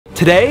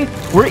Today,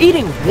 we're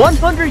eating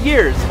 100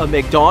 years of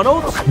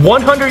McDonald's,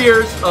 100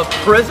 years of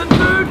prison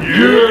food,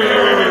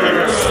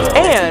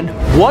 and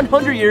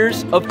 100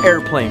 years of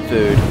airplane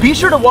food. Be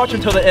sure to watch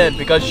until the end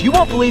because you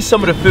won't believe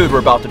some of the food we're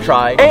about to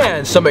try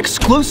and some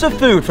exclusive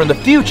food from the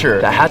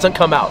future that hasn't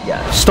come out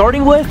yet.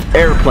 Starting with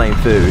airplane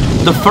food.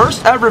 The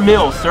first ever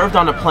meal served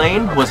on a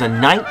plane was in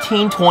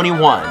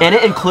 1921, and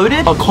it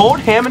included a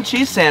cold ham and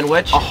cheese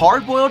sandwich, a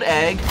hard-boiled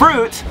egg,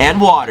 fruit, and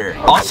water.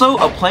 Also,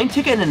 a plane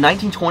ticket in the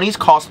 1920s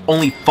cost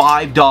only $5.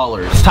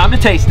 It's time to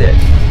taste it.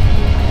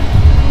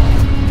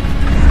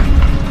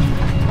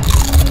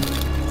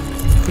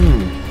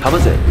 How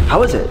is it?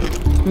 How is it?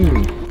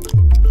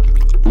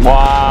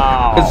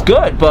 Wow. It's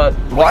good, but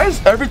why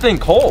is everything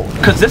cold?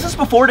 Because this is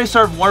before they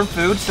served warm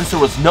food since there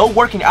was no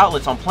working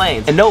outlets on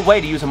planes and no way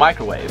to use a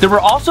microwave. There were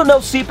also no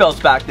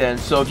seatbelts back then,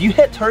 so if you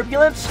hit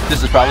turbulence,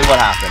 this is probably what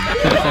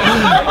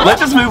happened. Let's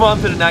just move on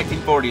to the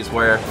 1940s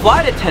where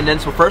flight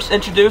attendants were first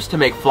introduced to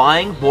make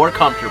flying more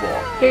comfortable.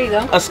 Here you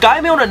go. A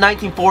sky meal in the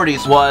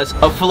 1940s was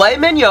a filet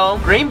mignon,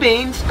 green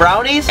beans,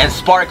 brownies, and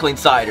sparkling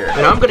cider.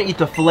 And I'm gonna eat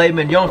the filet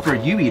mignon for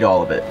you eat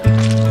all of it.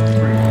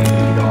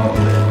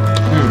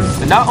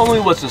 Not only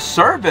was the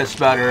service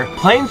better,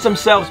 planes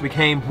themselves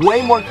became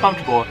way more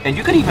comfortable and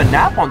you could even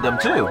nap on them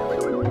too.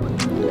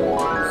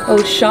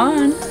 Oh,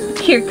 Sean,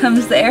 here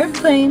comes the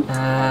airplane.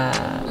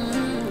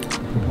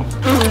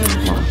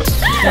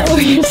 Oh,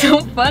 you're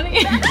so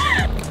funny.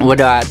 What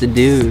do I have to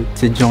do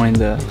to join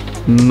the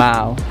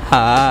Mile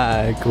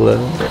High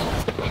Club?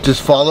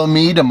 Just follow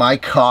me to my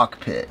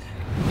cockpit.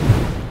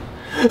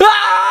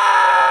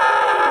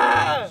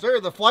 Ah!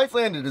 Sir, the flight's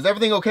landed. Is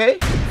everything okay?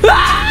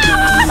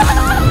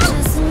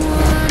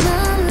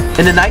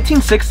 In the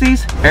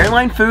 1960s,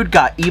 airline food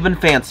got even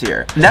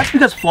fancier. And that's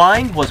because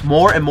flying was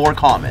more and more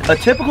common. A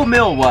typical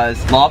meal was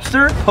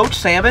lobster, poached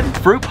salmon,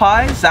 fruit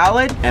pie,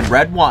 salad, and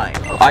red wine.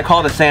 I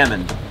call the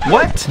salmon.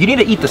 What? You need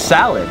to eat the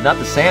salad, not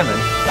the salmon.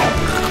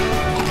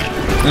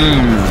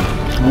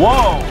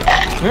 Whoa.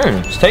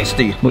 It's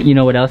tasty. But you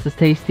know what else is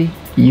tasty?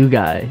 You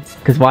guys.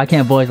 Cause why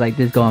can't boys like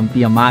this go and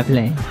be on my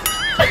plane?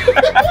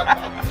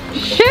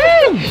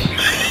 Sheesh.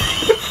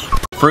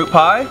 Fruit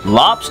pie,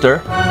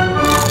 lobster.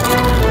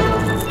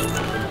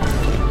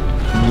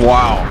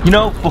 Wow. You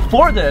know,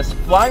 before this,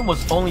 flying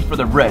was only for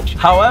the rich.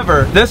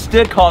 However, this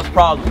did cause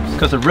problems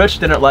because the rich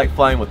didn't like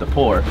flying with the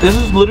poor. This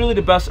is literally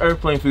the best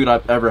airplane food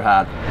I've ever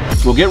had.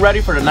 We'll get ready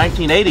for the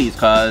 1980s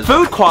because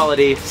food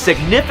quality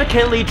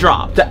significantly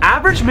dropped. The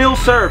average meal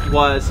served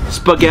was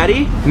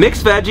spaghetti,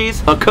 mixed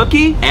veggies, a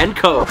cookie, and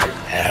Coke.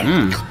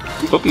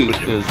 Cookie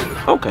is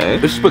okay.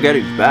 This spaghetti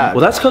is bad.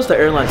 Well, that's because the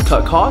airlines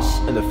cut costs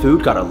and the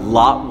food got a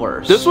lot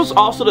worse. This was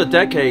also the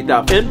decade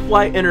that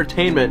in-flight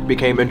entertainment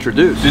became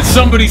introduced. Did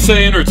somebody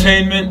say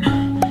entertainment?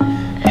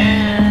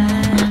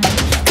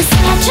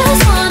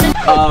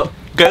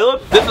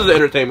 Caleb, this is the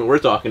entertainment we're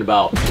talking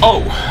about.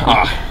 Oh,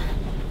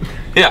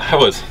 yeah, I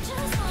was.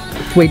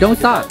 Wait, don't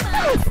stop.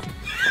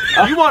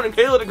 You wanted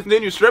Kayla to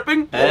continue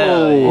stripping?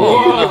 Oh.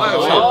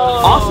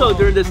 Also,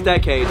 during this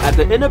decade, at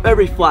the end of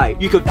every flight,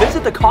 you could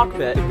visit the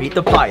cockpit and meet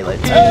the pilot.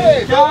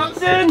 Hey,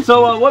 Johnson!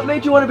 So, what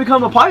made you want to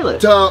become a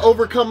pilot? To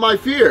overcome my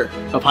fear.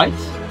 Of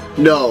heights?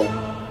 No.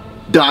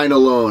 Dying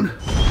alone.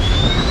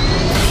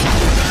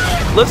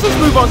 Let's just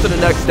move on to the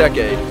next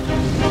decade.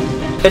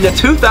 In the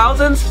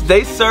 2000s,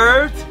 they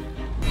served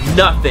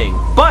nothing.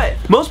 But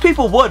most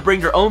people would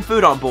bring their own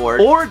food on board,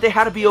 or they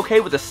had to be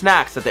okay with the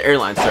snacks that the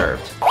airline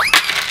served,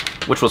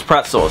 which was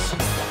pretzels.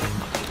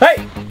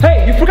 Hey,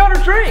 you forgot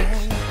our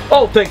drinks.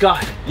 Oh, thank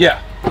God.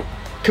 Yeah.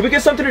 Can we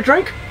get something to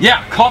drink?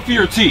 Yeah, coffee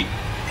or tea?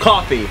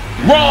 Coffee.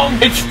 Wrong,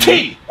 it's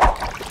tea!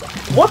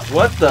 What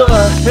the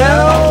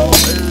hell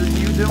are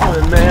you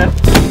doing, man?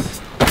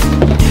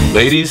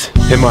 Ladies,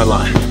 hit my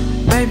line.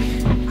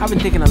 Baby, I've been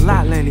thinking a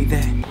lot lately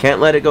then. Can't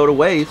let it go to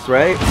waste,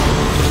 right?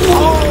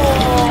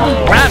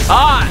 Oh, that's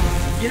hot!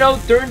 You know,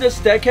 during this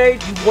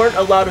decade, you weren't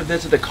allowed to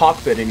visit the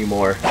cockpit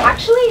anymore.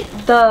 Actually,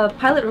 the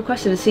pilot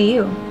requested to see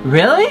you.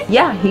 Really?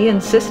 Yeah, he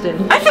insisted.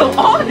 I feel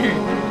honored.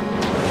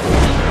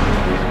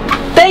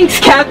 Thanks,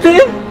 Captain.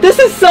 This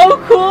is so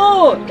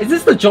cool. Is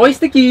this the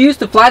joystick you use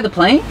to fly the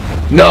plane?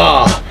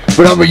 Nah,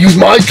 but I'm gonna use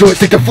my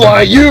joystick to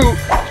fly you.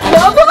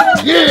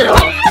 Bubba? Yeah!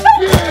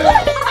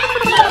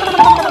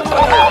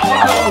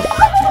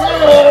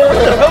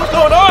 What the hell's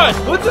going on?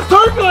 What's this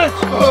turbulence?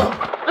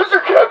 This is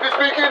your captain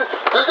speaking.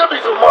 There's gonna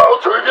be some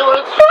mild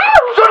turbulence.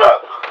 Shut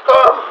up!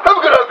 Have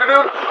a good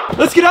afternoon.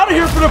 Let's get out of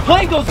here before the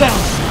plane goes down.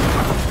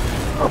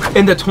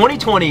 In the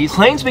 2020s,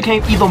 planes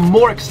became even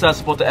more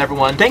accessible to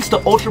everyone thanks to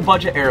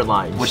ultra-budget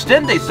airlines, which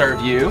then they serve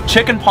you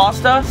chicken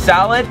pasta,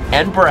 salad,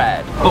 and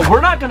bread. But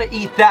we're not gonna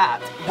eat that.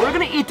 We're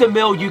gonna eat the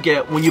meal you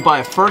get when you buy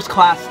a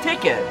first-class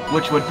ticket,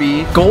 which would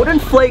be golden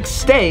flake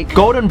steak,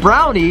 golden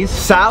brownies,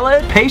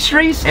 salad,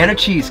 pastries, and a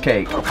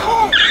cheesecake.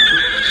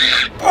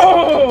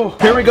 Oh,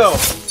 here we go.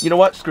 You know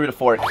what? Screw the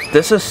fork.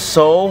 This is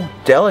so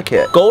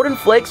delicate. Golden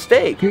flake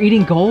steak. You're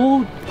eating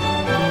gold?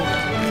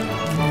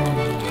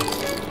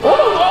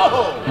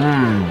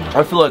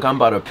 I feel like I'm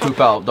about to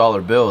poop out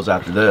dollar bills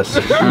after this.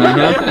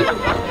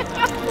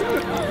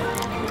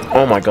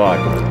 Oh my god.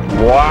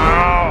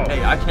 Wow.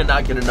 Hey, I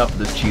cannot get enough of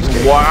this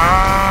cheesecake.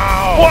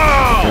 Wow.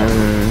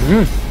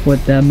 Wow.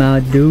 What the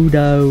mouth do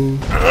though?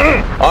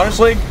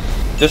 Honestly,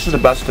 this is the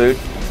best food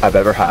I've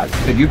ever had.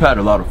 And you've had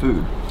a lot of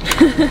food.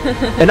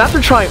 And after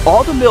trying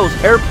all the meals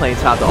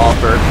airplanes have to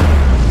offer,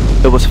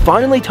 it was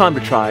finally time to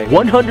try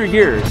 100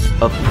 years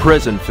of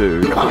prison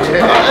food.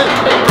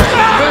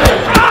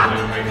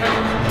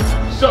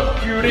 Sup,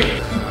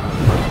 cutie?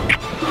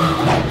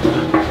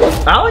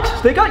 Alex,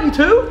 they got you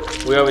too?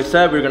 We always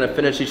said we were gonna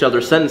finish each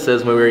other's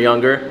sentences when we were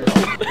younger.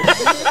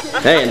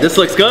 Hey, and this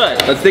looks good.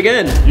 Let's dig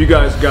in. You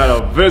guys got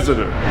a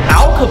visitor.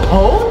 Al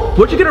Capone?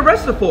 What'd you get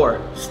arrested for?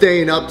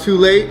 Staying up too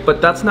late. But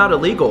that's not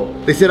illegal.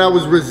 They said I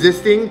was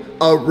resisting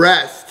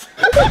arrest.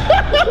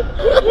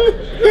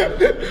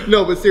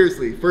 No, but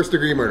seriously,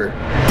 first-degree murder.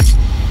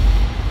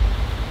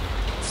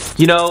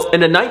 You know,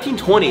 in the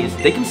 1920s,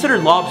 they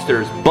considered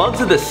lobsters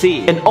bugs of the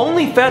sea and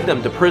only fed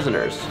them to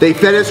prisoners. They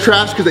fed us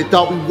trash because they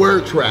thought we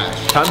were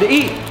trash. Time to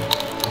eat.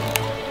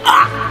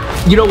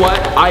 You know what?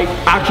 I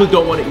actually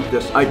don't want to eat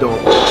this. I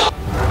don't.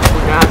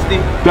 Nasty.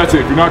 That's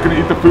it. If you're not gonna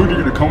eat the food,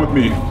 you're gonna come with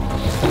me.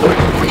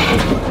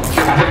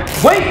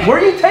 Wait, where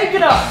are you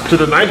taking us? To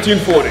the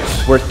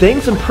 1940s. Where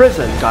things in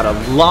prison got a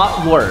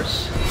lot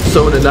worse.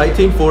 So in the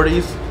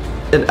 1940s,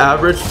 an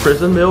average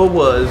prison meal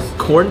was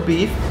corned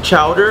beef,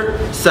 chowder,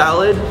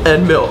 salad,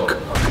 and milk.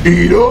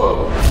 Eat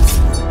up.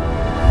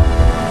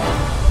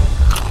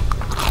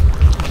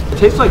 It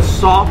tastes like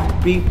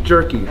soft beef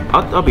jerky.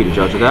 I'll be the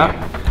judge of that.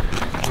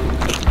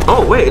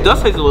 Oh wait, it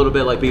does taste a little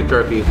bit like beef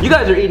jerky. You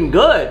guys are eating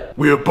good.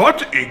 We're about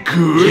to eat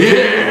good.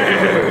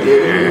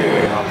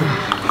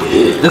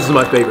 This is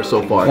my favorite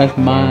so far. That's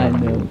mine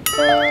though.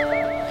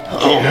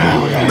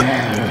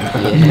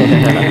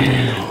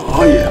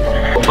 Oh yeah.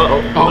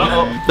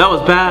 That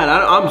was bad.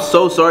 I'm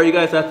so sorry you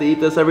guys have to eat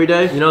this every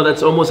day. You know,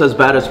 that's almost as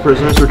bad as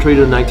prisoners were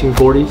treated in the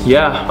 1940s.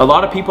 Yeah, a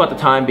lot of people at the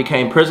time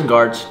became prison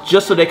guards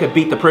just so they could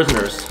beat the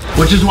prisoners.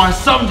 Which is why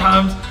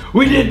sometimes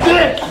we did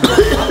this.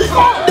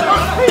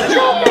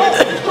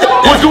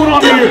 What's going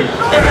on here?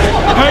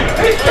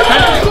 Hey,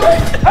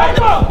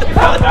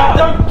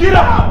 get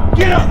up!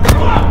 Get up!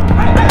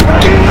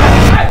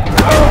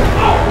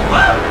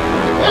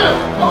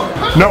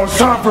 Now it's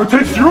time for a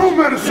taste your own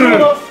medicine.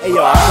 Hey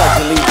yo, I like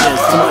to leave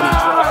this money.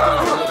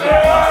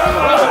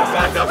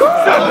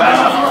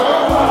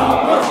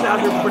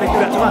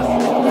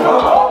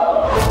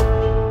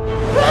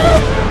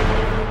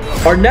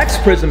 Our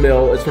next prison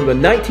meal is from the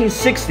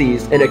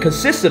 1960s and it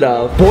consisted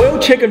of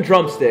boiled chicken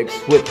drumsticks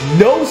with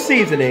no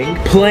seasoning,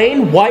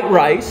 plain white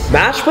rice,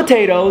 mashed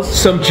potatoes,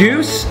 some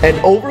juice, and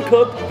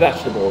overcooked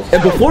vegetables.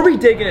 And before we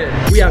dig in,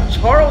 we have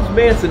Charles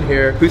Manson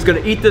here who's gonna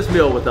eat this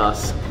meal with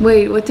us.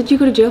 Wait, what did you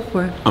go to jail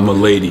for? I'm a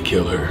lady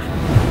killer.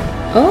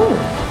 Oh.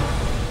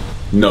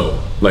 No,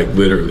 like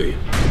literally.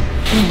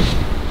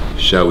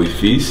 Shall we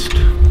feast?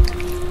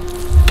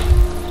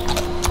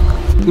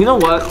 You know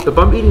what? If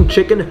I'm eating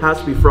chicken, it has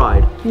to be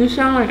fried. You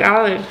sound like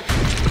Alex.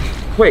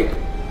 Wait,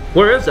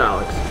 where is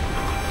Alex?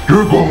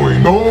 You're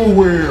going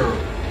nowhere.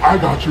 I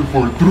got you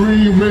for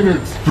 3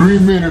 minutes. 3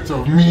 minutes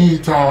of me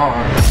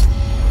time.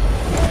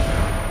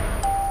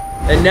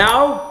 And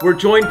now, we're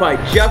joined by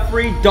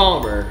Jeffrey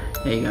Dahmer.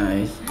 Hey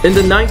guys. In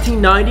the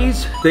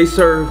 1990s, they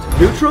served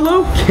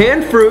Nutrilo,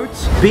 canned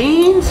fruits,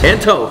 beans, and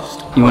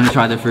toast. You want to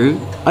try the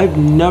fruit? I've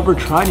never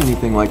tried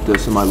anything like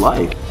this in my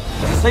life.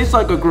 It tastes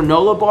like a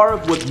granola bar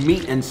with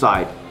meat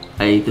inside.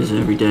 I eat this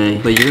every day,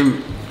 but you're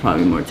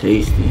probably more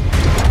tasty.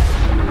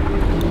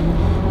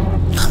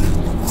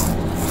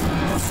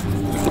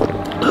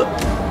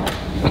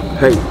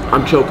 Hey,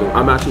 I'm choking.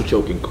 I'm actually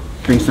choking.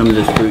 Drink some of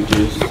this fruit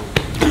juice.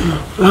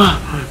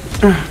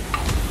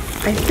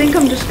 I think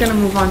I'm just gonna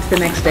move on to the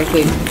next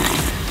decade.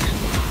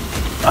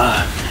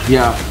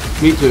 Yeah,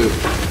 me too.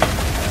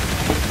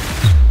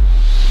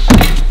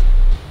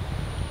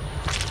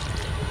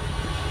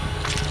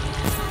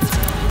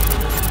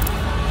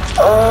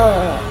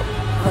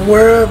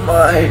 Where am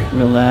I?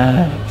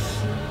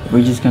 Relax.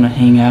 We're just gonna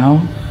hang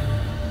out,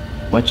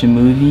 watch a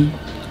movie,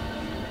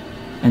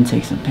 and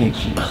take some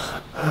pictures.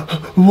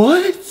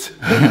 What?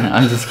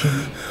 I'm just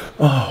kidding.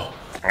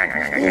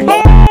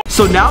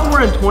 So now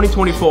we're in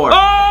 2024.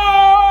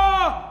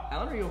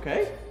 Alan, are you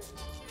okay?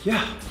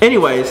 Yeah.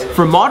 Anyways,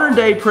 for modern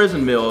day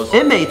prison meals,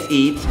 inmates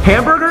eat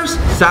hamburgers,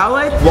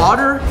 salad,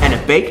 water, and a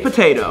baked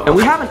potato. And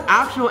we have an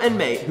actual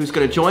inmate who's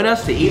gonna join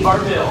us to eat our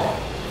meal.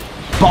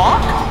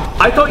 Bach?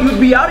 I thought you'd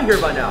be out of here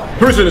by now.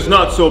 Prison is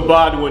not so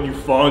bad when you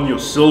find your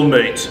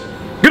cellmate.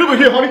 Get over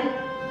here, honey.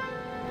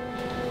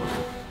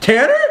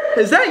 Tanner?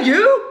 Is that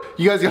you?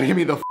 You guys gotta get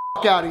me the f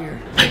out of here.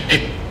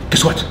 Hey,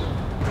 guess what?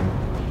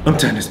 I'm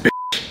Tanner's bitch.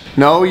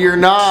 No, you're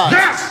not.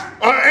 Yes,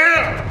 I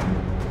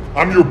am.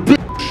 I'm your bitch.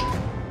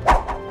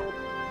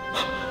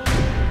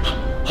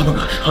 Oh my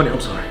gosh, honey,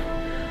 I'm sorry.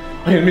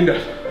 I didn't mean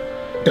that.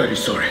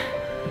 Daddy's sorry.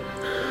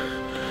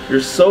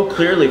 You're so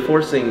clearly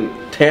forcing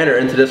Tanner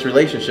into this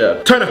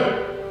relationship. Tanner,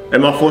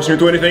 am I forcing you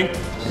to anything?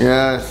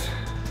 Yes.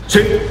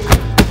 See?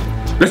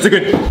 Let's dig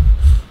in.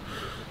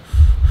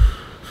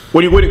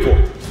 What are you waiting for?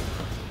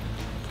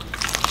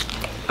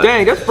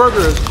 Dang, this burger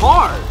is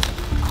hard.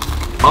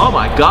 Oh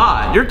my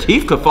God, your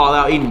teeth could fall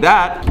out eating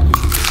that.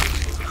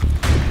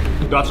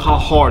 That's how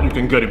hard you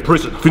can get in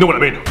prison, if you know what I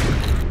mean.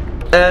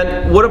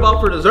 And what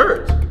about for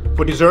dessert?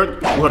 For dessert,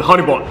 we had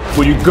honey bun.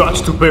 Well, you got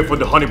to pay for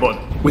the honey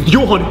bun. With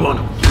your honey bun.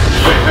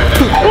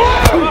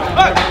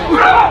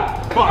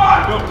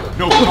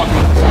 No.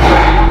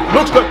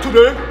 Looks like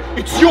today,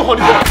 it's your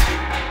honey bun.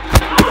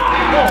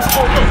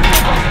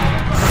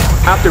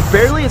 After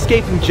barely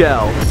escaping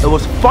jail, it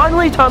was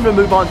finally time to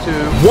move on to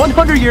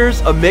 100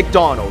 years of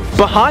McDonald's.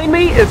 Behind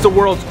me is the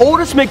world's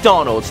oldest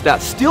McDonald's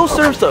that still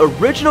serves the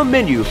original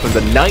menu from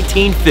the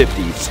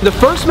 1950s. The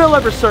first meal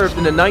ever served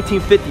in the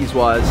 1950s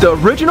was the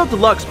original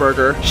deluxe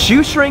burger,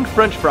 shoestring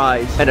french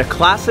fries, and a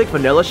classic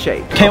vanilla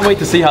shake. Can't wait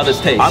to see how this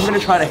tastes. I'm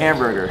gonna try the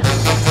hamburger.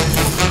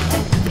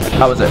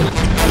 How was it?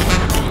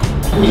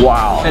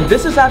 Wow. And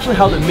this is actually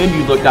how the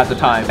menu looked at the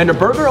time. And the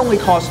burger only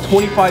cost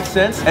 25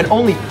 cents and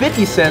only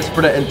 50 cents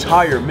for the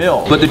entire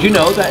meal. But did you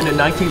know that in the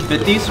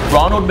 1950s,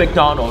 Ronald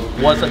McDonald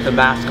wasn't the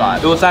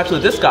mascot? It was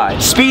actually this guy,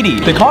 Speedy.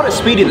 They called it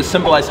Speedy to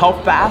symbolize how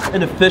fast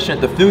and efficient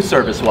the food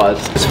service was.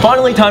 It's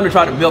finally time to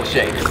try the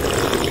milkshake.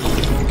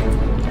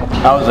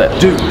 How was it?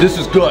 Dude, this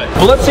is good.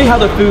 Well, let's see how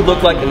the food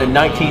looked like in the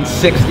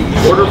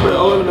 1960s. Order for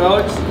Ellen and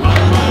Alex.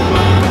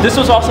 This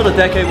was also the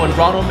decade when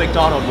Ronald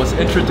McDonald was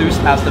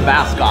introduced as the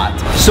mascot.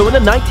 So in the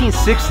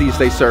 1960s,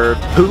 they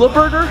served hula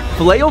burger,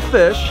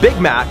 filet-o-fish, Big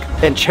Mac,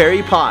 and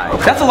cherry pie.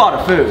 That's a lot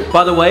of food.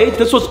 By the way,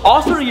 this was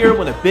also the year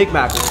when the Big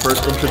Mac was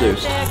first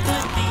introduced.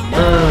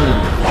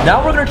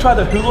 Now we're gonna try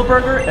the hula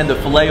burger and the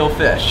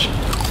filet-o-fish.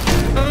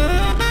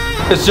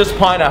 It's just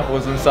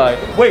pineapples inside.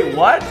 Wait,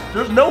 what?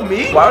 There's no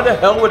meat? Why the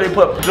hell would they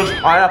put just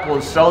pineapple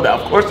and soda?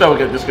 Of course that would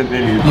get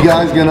discontinued. You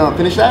guys gonna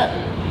finish that?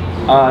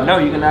 No,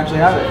 you can actually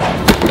have it.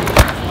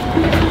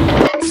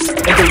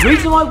 And the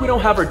reason why we don't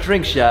have our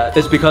drinks yet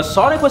is because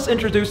Sonic was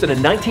introduced in the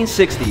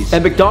 1960s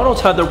and McDonald's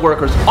had their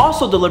workers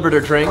also deliver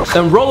their drinks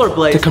and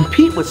rollerblades to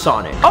compete with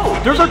Sonic. Oh,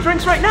 there's our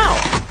drinks right now.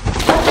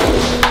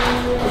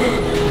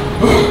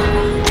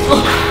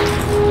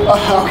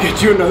 I'll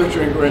get you another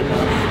drink right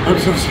now. I'm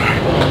so sorry.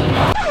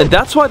 And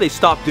that's why they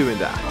stopped doing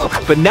that.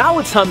 But now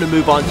it's time to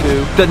move on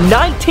to the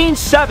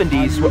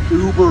 1970s.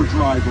 Uber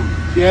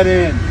driver, get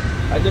in.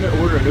 I didn't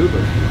order an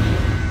Uber.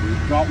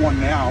 We've got one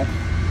now.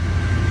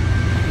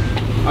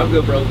 I'm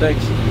good, bro,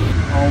 thanks.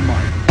 Oh my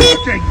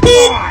fucking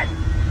God!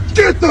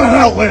 Get the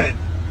hell in!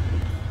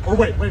 Or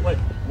wait. Want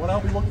to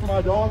help me look for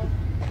my dog?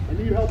 I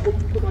need help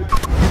looking for my dog.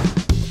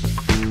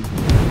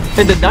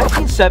 In the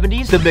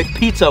 1970s, the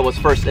McPizza was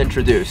first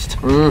introduced.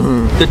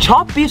 The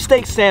chopped beef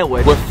steak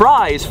sandwich with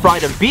fries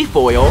fried in beef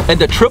oil and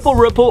the triple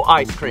ripple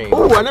ice cream.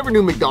 Oh, I never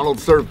knew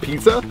McDonald's served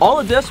pizza. All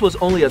of this was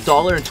only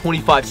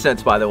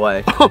 $1.25, by the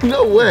way. Oh,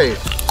 no way.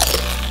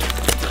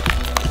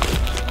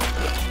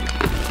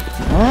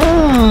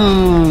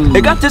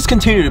 It got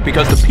discontinued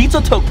because the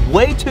pizza took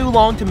way too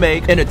long to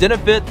make and it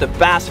didn't fit the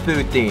fast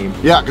food theme.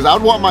 Yeah, because I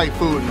would want my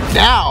food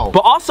now.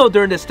 But also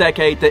during this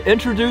decade, they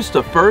introduced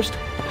the first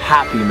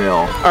Happy Meal.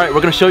 All right,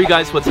 we're gonna show you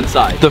guys what's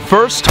inside. The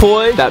first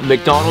toy that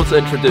McDonald's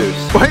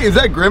introduced. Wait, is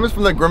that Grimace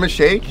from the Grimace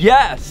Shake?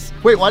 Yes!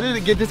 Wait, why did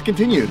it get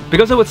discontinued?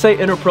 Because it would say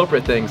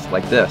inappropriate things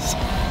like this.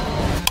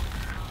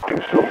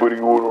 Can somebody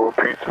order a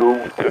pizza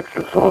with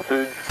extra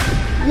sausage?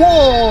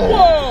 Whoa!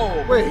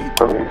 Whoa! Wait.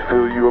 Let me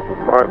fill you up with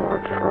my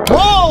lunch, right?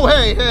 Whoa,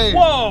 hey!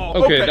 Whoa!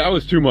 Okay, that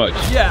was too much.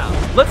 Yeah.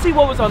 Let's see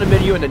what was on the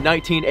menu in the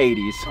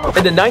 1980s.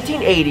 In the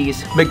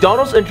 1980s,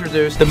 McDonald's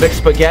introduced the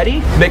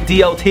McSpaghetti,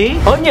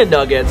 McDLT, onion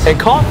nuggets, and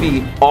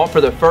coffee, all for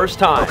the first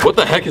time. What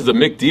the heck is a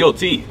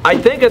McDLT? I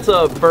think it's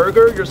a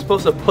burger you're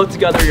supposed to put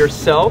together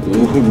yourself.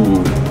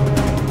 Ooh,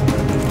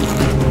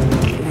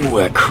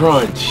 that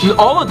crunch. And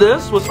all of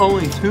this was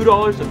only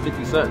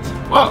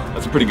 $2.50. Wow,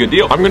 that's a pretty good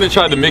deal. I'm gonna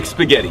try the mixed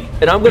spaghetti.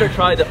 And I'm gonna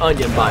try the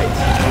onion bites.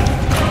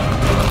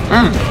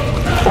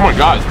 Oh my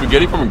God,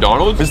 spaghetti from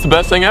McDonald's? It's the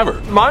best thing ever.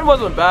 Mine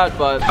wasn't bad,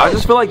 but I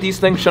just feel like these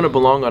things shouldn't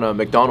belong on a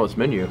McDonald's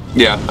menu.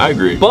 Yeah, I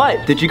agree.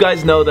 But did you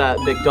guys know that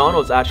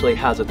McDonald's actually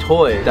has a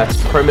toy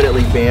that's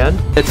permanently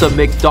banned? It's a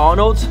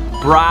McDonald's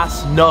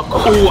brass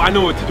knuckle. Oh, I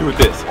know what to do with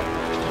this.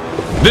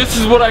 This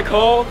is what I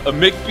call a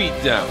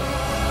McBeatdown.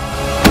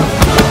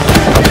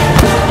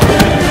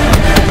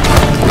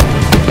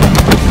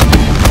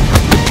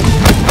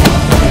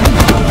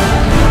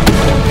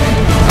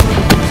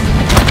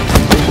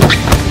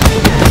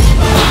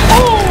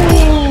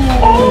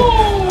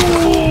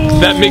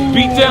 That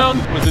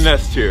McBeatdown was an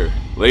S tier.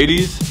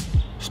 Ladies,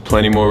 there's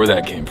plenty more where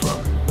that came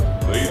from.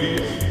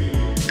 Ladies.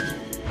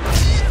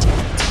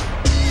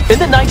 In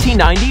the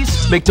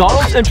 1990s,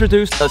 McDonald's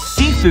introduced a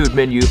seafood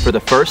menu for the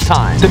first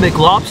time. The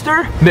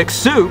McLobster,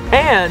 McSoup,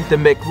 and the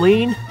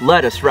McLean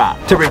lettuce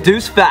wrap to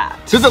reduce fat.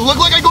 Does it look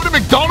like I go to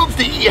McDonald's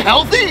to eat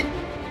healthy?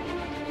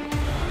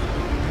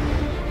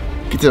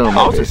 Get it on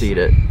my I'll face. just eat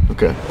it.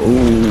 Okay.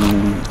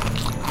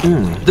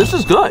 This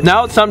is good.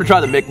 Now it's time to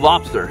try the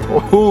McLobster.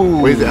 Ooh.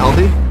 Wait, is it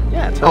healthy?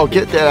 Yeah, it's Oh,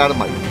 get that out of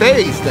my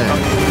face then.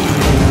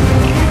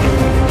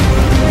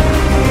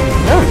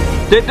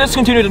 They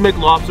discontinued the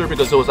McLobster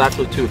because it was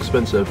actually too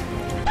expensive.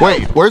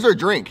 Wait, where's our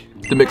drink?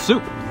 The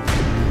McSoup.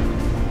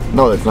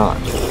 No, it's not.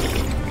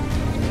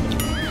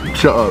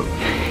 Shut up.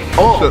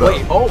 Oh, Shut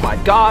wait, up. oh my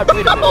God,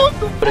 wait a minute.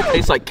 But it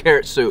tastes like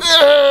carrot soup.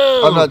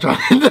 I'm not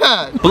trying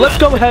that. But let's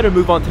go ahead and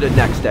move on to the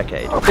next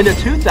decade. In the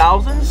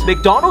 2000s,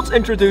 McDonald's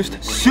introduced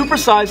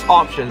supersized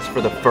options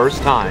for the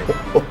first time.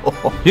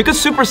 You could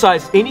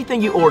supersize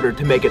anything you ordered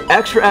to make it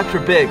extra,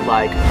 extra big,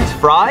 like these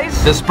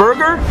fries, this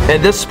burger,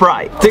 and this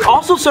Sprite. They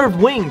also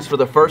served wings for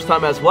the first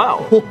time as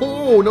well.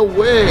 Oh, no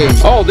way.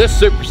 Oh, this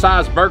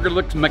supersized burger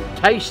looks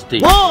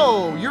McTasty.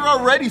 Whoa, you're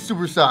already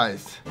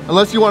supersized.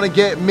 Unless you want to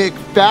get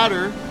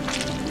McFatter.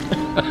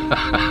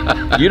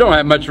 You don't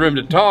have much room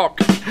to talk.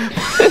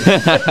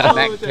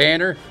 Mac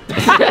Tanner.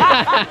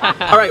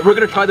 All right, we're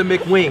gonna try the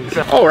McWings.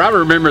 Oh, I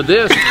remember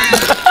this.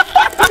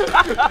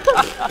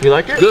 You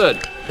like it? Good.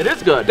 It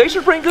is good. They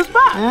should bring this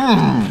back.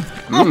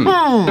 I'm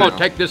gonna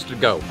take this to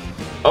go.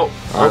 Oh,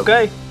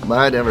 okay.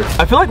 Bye, Denver.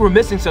 I feel like we're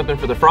missing something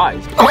for the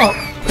fries. Oh,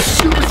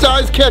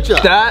 supersized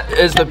ketchup. That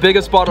is the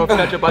biggest bottle of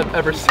ketchup I've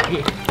ever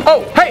seen.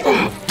 Oh, hey,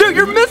 dude,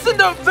 you're missing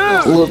the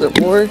food. A little bit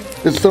more.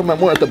 There's still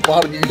more at the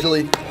bottom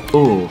usually.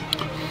 Ooh.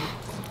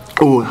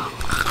 Ooh.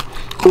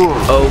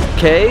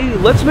 Okay,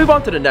 let's move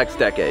on to the next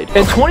decade.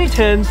 In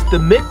 2010s, the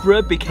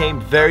McRib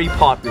became very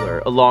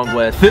popular, along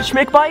with Fish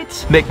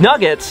McBites,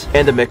 McNuggets,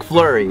 and the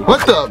McFlurry.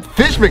 What the?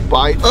 Fish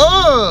McBite?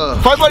 Ugh!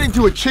 If I bite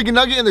into a chicken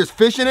nugget and there's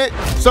fish in it,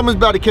 someone's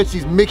about to catch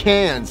these Mick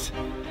hands.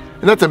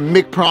 And that's a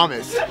Mick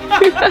promise.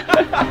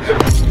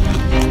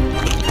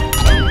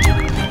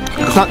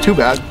 It's not too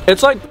bad.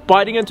 It's like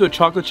biting into a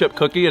chocolate chip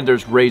cookie and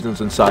there's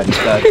raisins inside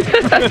instead.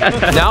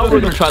 Now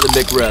we're gonna try the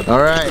McRib.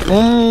 All right.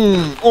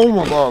 Oh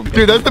my God.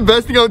 Dude, that's the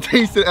best thing I've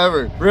tasted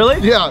ever. Really?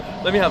 Yeah.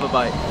 Let me have a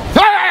bite.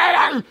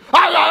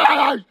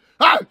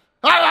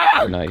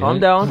 Calm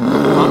down.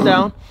 Calm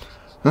down.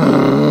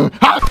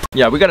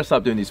 Yeah, we gotta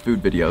stop doing these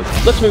food videos.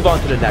 Let's move on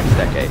to the next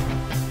decade.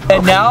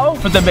 And now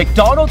for the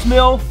McDonald's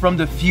meal from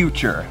the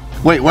future.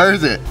 Wait, where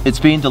is it? It's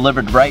being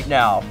delivered right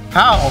now.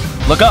 How?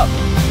 Look up.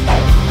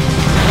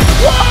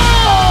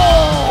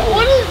 Whoa!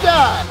 What is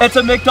that? It's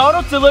a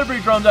McDonald's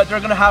delivery drone that they're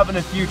gonna have in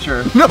the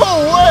future. No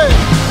way!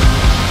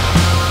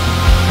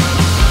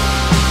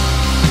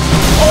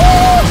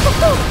 Oh!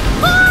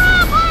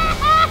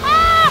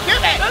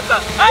 Give it!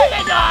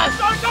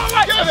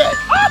 Give it!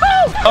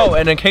 Oh,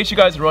 and in case you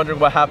guys are wondering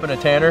what happened to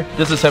Tanner,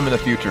 this is him in the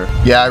future.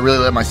 Yeah, I really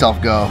let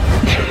myself go.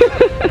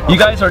 You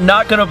guys are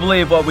not gonna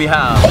believe what we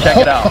have. Check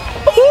it out.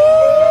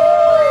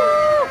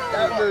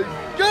 That was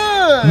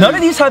good! None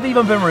of these have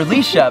even been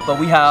released yet, but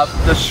we have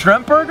the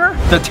shrimp burger,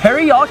 the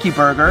teriyaki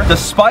burger, the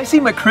spicy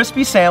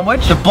McCrispy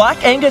sandwich, the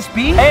black Angus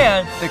beef,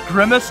 and the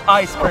grimace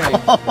ice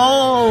cream.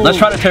 Oh. Let's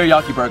try the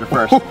teriyaki burger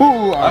first. Look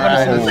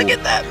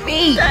at that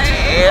meat!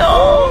 Damn.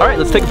 All right,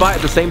 let's take a bite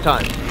at the same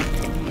time.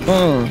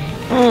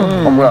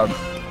 Oh God,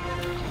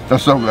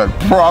 that's so good.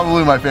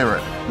 Probably my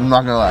favorite. I'm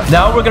not gonna lie.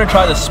 Now we're gonna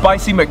try the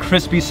spicy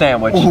McCrispy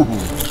sandwich.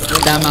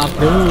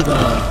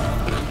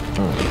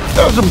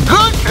 That's some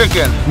good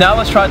chicken. Now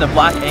let's try the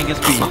black Angus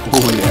beef.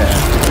 Oh yeah.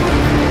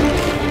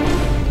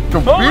 The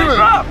beef is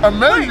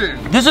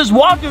amazing. This is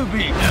Wagyu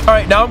beef. All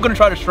right, now I'm gonna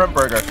try the shrimp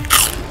burger.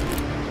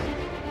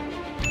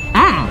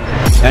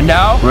 And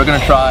now we're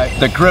gonna try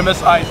the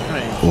grimace ice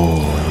cream.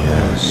 Oh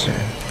yes.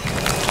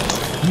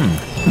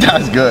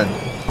 That's good.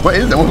 What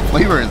is that? What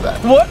flavor is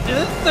that? What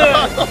is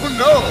this? Oh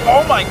no.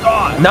 Oh my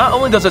God. Not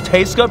only does it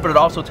taste good, but it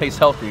also tastes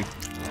healthy.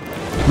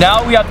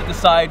 Now we have to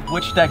decide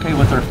which decade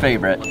was our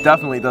favorite.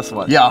 Definitely this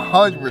one. Yeah,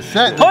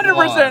 100%.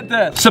 100%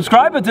 this.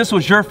 Subscribe if this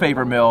was your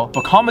favorite meal,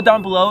 but comment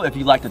down below if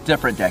you liked a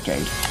different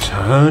decade.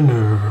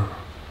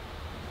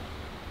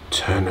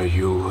 Tanner,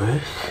 you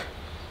with?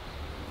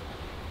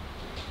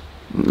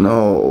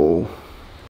 No.